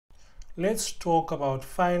Let's talk about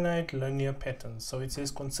finite linear patterns. So it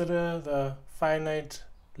says consider the finite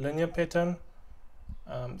linear pattern.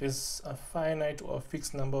 There's a finite or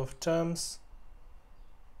fixed number of terms.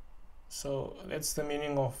 So that's the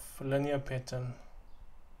meaning of linear pattern.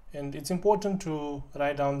 And it's important to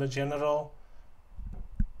write down the general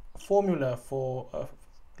formula for a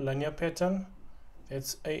linear pattern.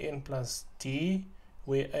 It's an plus d,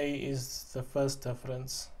 where a is the first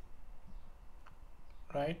difference,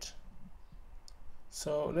 right?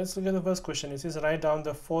 So let's look at the first question. It says write down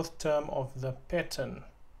the fourth term of the pattern.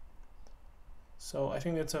 So I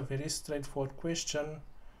think that's a very straightforward question.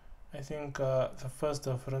 I think the first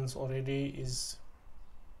difference already is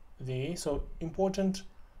there. So important,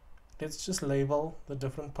 let's just label the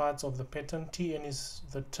different parts of the pattern. Tn is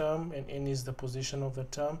the term and n is the position of the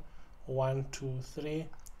term. 1, 2, 3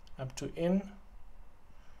 up to n.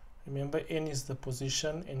 Remember, n is the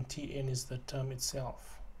position and Tn is the term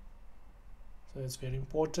itself. So that's very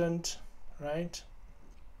important, right?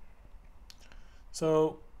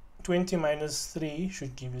 So 20 minus 3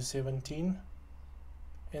 should give you 17.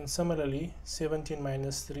 And similarly, 17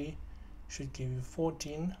 minus 3 should give you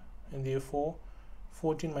 14. And therefore,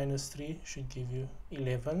 14 minus 3 should give you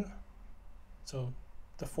 11. So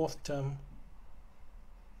the fourth term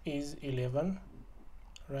is 11,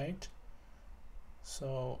 right?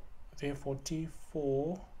 So therefore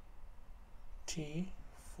T4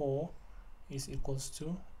 is equals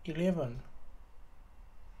to 11,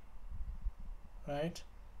 right?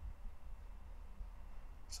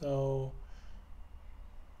 So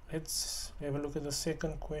let's have a look at the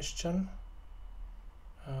second question.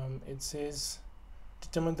 It says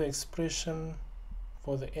determine the expression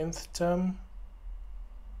for the nth term,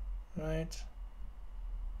 right?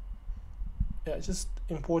 Yeah, just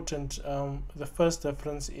important, the first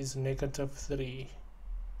difference is -3,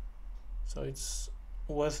 so it's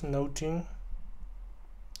worth noting.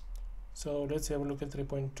 So let's have a look at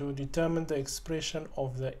 3.2. Determine the expression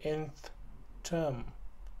of the nth term.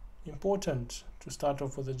 Important to start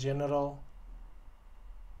off with a general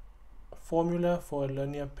formula for a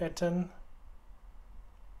linear pattern,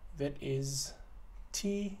 that is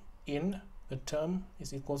Tn, the term,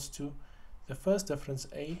 is equals to the first difference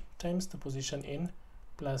a times the position n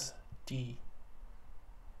plus d.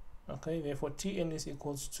 Okay, therefore Tn is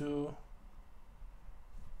equals to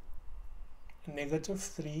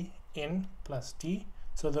 -3n plus d.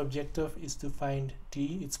 So the objective is to find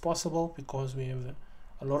d. It's possible because we have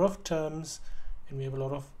a lot of terms and we have a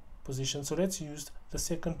lot of positions. So let's use the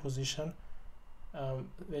second position,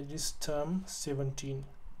 that is term 17,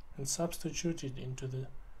 and substitute it into the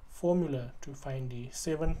formula to find d.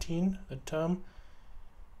 17, the term,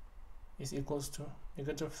 is equals to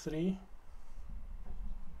 -3.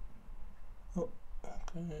 Oh,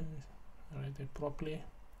 okay, write that properly.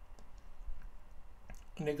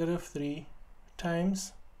 -3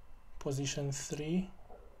 times position 3,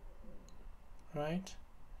 right?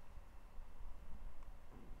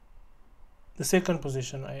 The second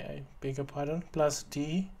position, I beg your pardon, plus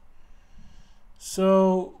d.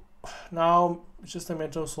 So now it's just a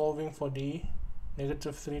matter of solving for d.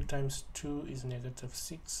 -3 times 2 is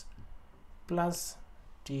 -6 plus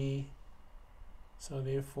d. So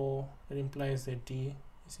therefore it implies that d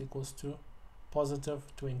is equals to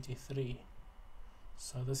positive 23.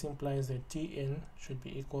 So this implies that Tn should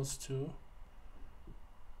be equals to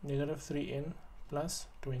 -3n plus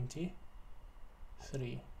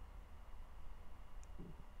 23,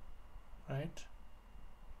 right?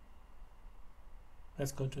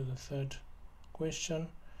 Let's go to the third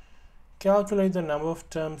question. Calculate the number of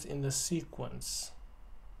terms in the sequence.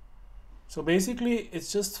 So basically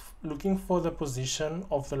it's just looking for the position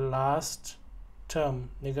of the last term,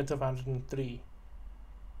 -103.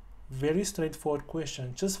 Very straightforward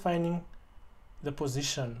question, just finding the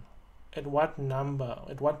position, at what number,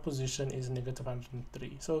 at what position is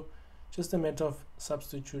 -103. So just a matter of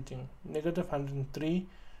substituting. -103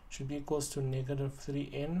 should be equals to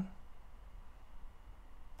 -3n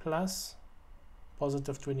plus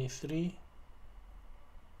positive 23,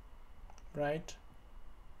 right?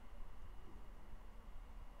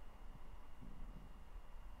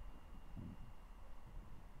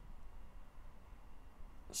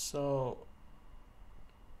 So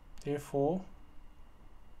therefore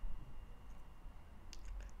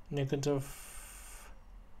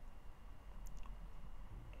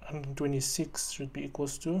 -126 should be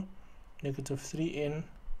equals to -3n.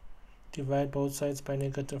 Divide both sides by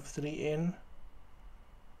 -3n.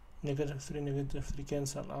 -3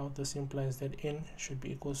 cancel out. This implies that n should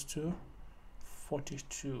be equals to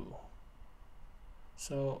 42.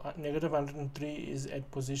 So -103 is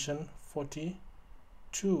at position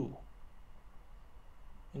 42.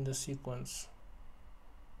 in the sequence.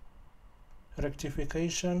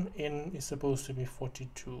 Rectification, n is supposed to be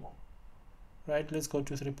 42. Right, let's go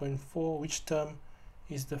to 3.4. Which term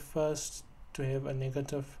is the first to have a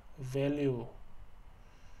negative value?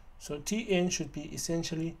 So Tn should be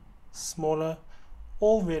essentially smaller.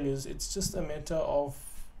 All values, it's just a matter of,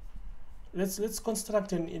 let's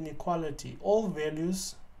construct an inequality. All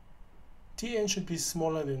values, Tn should be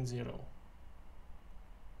smaller than 0.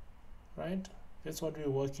 Right? That's what we're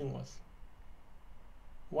working with.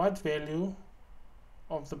 What value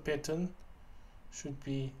of the pattern should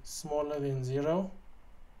be smaller than 0?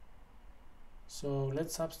 So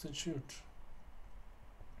let's substitute.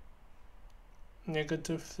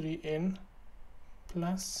 Negative 3n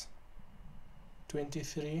plus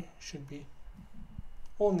 23 should be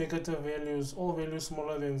all negative values, all values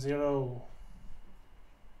smaller than 0.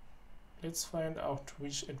 Let's find out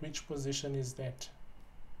at which position is that.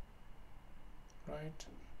 Right?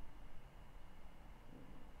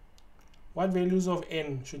 What values of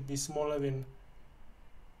n should be smaller than,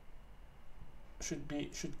 should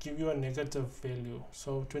give you a negative value?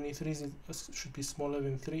 So 23 should be smaller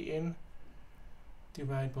than 3n.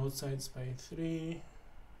 Divide both sides by 3.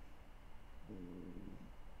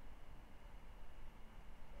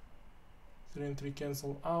 Three and 3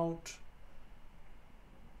 cancel out,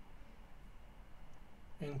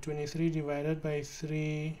 and 23 divided by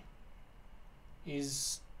 3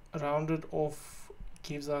 is rounded off,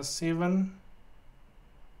 gives us 7,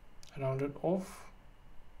 rounded off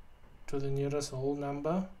to the nearest whole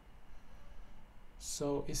number.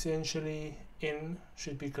 So essentially n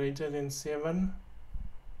should be greater than 7.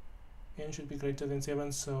 N should be greater than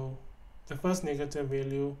 7, so the first negative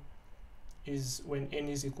value is when n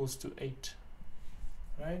is equals to 8.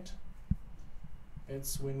 Right?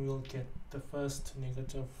 That's when we'll get the first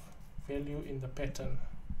negative value in the pattern.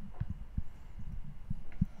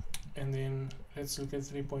 And then let's look at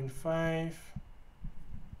 3.5.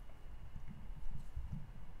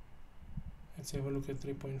 Let's have a look at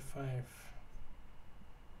 3.5.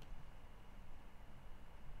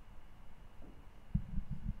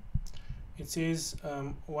 It says,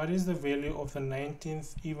 what is the value of the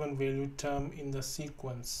 19th even valued term in the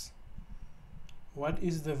sequence? What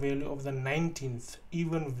is the value of the 19th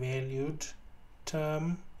even valued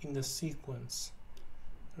term in the sequence?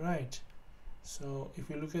 Right. So if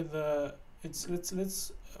we look at the,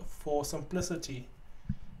 let's for simplicity,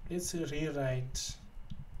 let's rewrite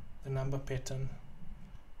the number pattern.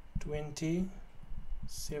 20,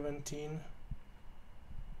 17,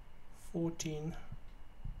 14,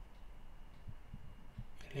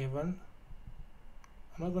 11.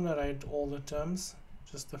 I'm not going to write all the terms,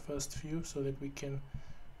 just the first few, so that we can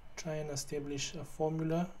try and establish a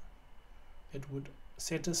formula that would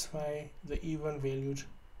satisfy the even valued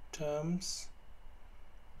terms.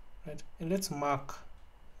 Right, and let's mark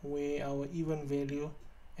where our even value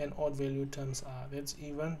and odd value terms are. That's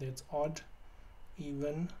even, that's odd,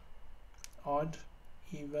 even, odd,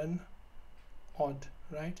 even, odd.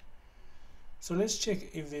 Right, so let's check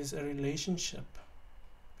if there's a relationship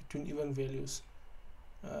between even values.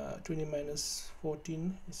 20 minus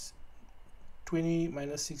 14 is 20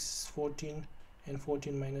 minus 6 is 14, and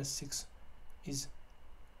 14 minus 6 is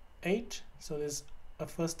 8. So there's a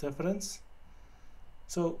first difference.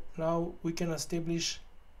 So now we can establish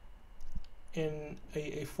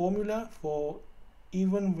a formula for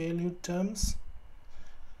even valued terms.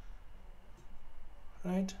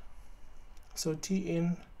 Right, so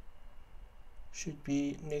Tn should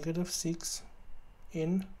be negative 6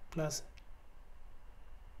 n plus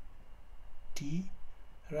d.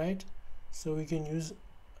 Right, so we can use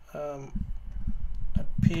a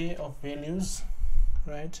pair of values.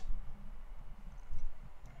 Right,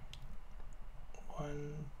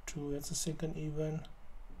 1, 2, that's the second even.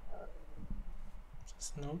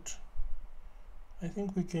 Just note, I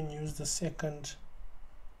think we can use the second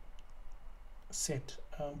set,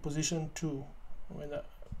 position 2, when the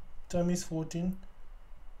term is 14,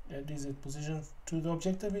 that is at position 2. The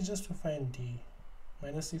objective is just to find d.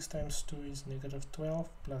 Minus 6 times 2 is negative 12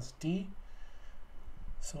 plus d,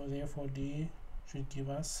 so therefore d should give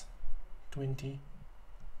us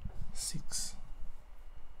 26.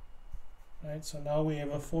 Right, so now we have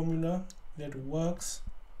a formula that works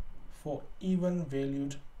for even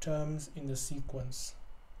valued terms in the sequence.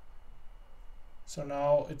 So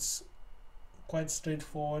now it's quite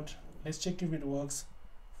straightforward. Let's check if it works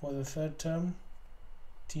for the third term,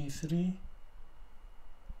 T3.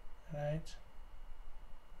 Right,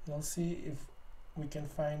 we'll see if we can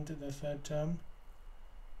find the third term.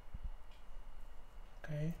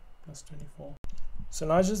 Okay, plus 24. So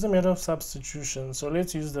now it's just a matter of substitution. So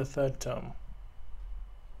let's use the third term.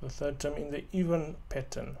 the third term in the even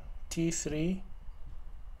pattern. T3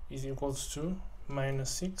 is equals to minus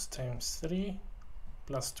 6 times 3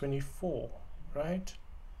 plus 24, right?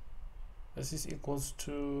 This is equals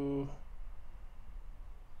to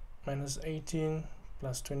minus 18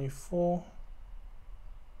 plus 24,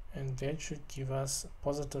 and that should give us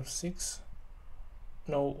positive 6.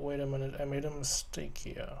 No, wait a minute, I made a mistake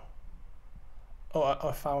here. Oh,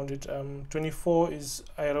 I found it. 24 is,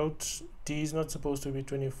 I wrote D is not supposed to be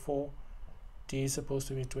 24, D is supposed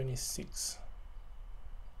to be 26.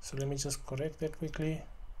 So let me just correct that quickly.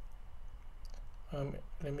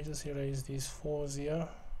 Let me just erase these 4s here,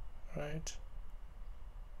 right?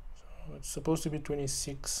 So it's supposed to be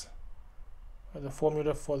 26. The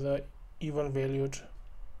formula for the even valued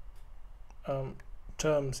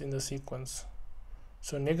terms in the sequence.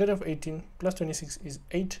 So negative 18 plus 26 is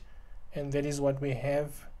 8, and that is what we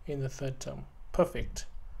have in the third term. Perfect.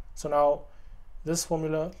 So now this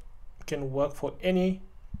formula can work for any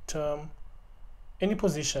term, any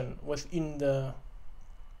position within the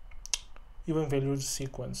even valued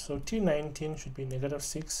sequence. So T19 should be negative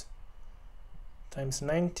 6 times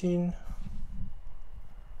 19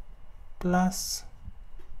 plus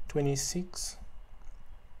 26,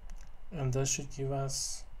 and that should give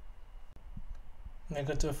us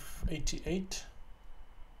negative 88